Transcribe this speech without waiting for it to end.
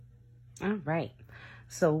All right.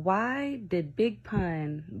 So why did Big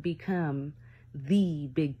Pun become the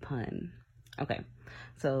Big Pun? Okay.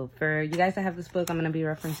 So for you guys that have this book, I'm going to be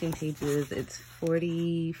referencing pages. It's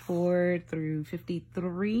 44 through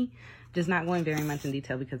 53. Just not going very much in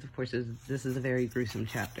detail because, of course, this is a very gruesome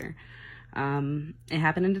chapter. It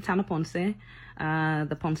happened in the town of Ponce.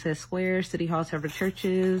 The Ponce Square, City Hall, several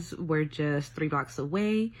churches were just 3 blocks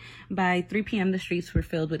away. By 3 p.m., the streets were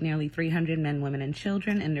filled with nearly 300 men, women, and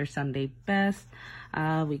children in their Sunday best.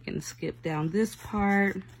 We can skip down this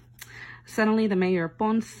part. Suddenly, the mayor of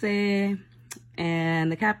Ponce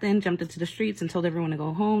and the captain jumped into the streets and told everyone to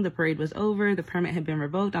go home. The parade was over. The permit had been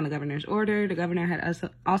revoked on the governor's order. The governor had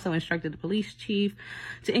also instructed the police chief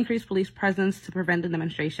to increase police presence to prevent the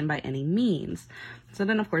demonstration by any means. So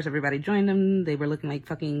then, of course, everybody joined them. They were looking like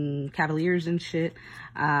fucking cavaliers and shit.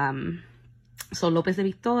 So López de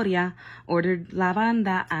Victoria ordered la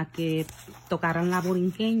banda a que tocaran la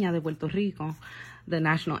borinqueña de Puerto Rico, the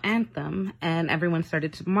national anthem, and everyone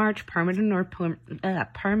started to march, permit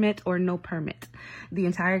or no permit. The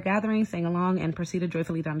entire gathering sang along and proceeded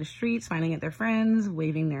joyfully down the streets, smiling at their friends,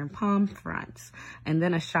 waving their palm fronts. And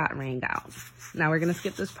then a shot rang out. Now we're going to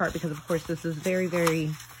skip this part because, of course, this is very,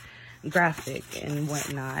 very graphic and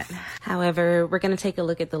whatnot. However, we're going to take a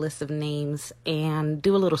look at the list of names and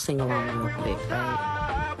do a little sing-along real quick, right?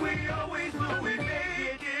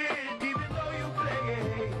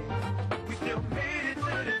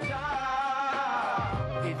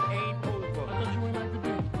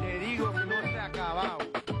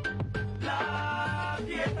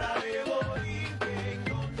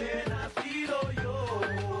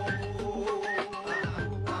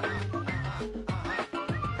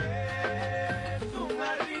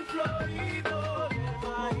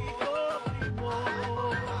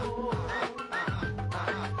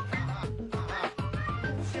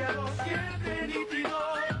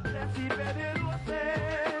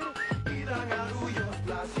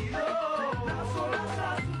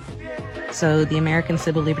 So the American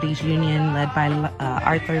Civil Liberties Union, led by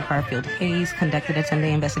Arthur Garfield Hayes, conducted a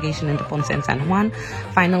 10-day investigation into Ponce and San Juan.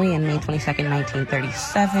 Finally, in May 22nd,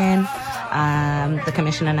 1937, the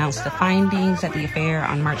commission announced the findings that the affair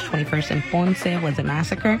on March 21st in Ponce was a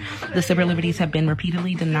massacre. The civil liberties have been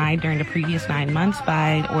repeatedly denied during the previous 9 months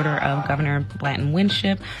by order of Governor Blanton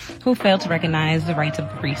Winship, who failed to recognize the rights of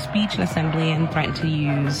free speech and assembly and threatened to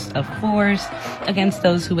use of force against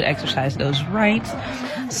those who would exercise those rights.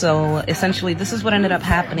 So essentially, this is what ended up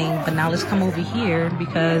happening. But now let's come over here,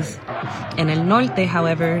 because in El Norte,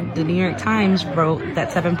 however, the New York Times wrote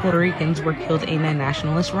that 7 Puerto Ricans were killed in a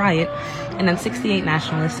nationalist riot, and then 68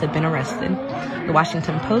 nationalists had been arrested. The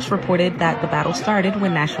Washington Post reported that the battle started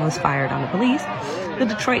when nationalists fired on the police. The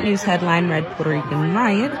Detroit News headline read Puerto Rican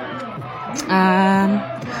riot.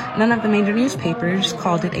 None of the major newspapers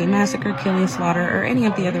called it a massacre, killing, slaughter, or any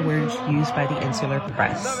of the other words used by the insular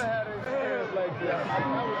press.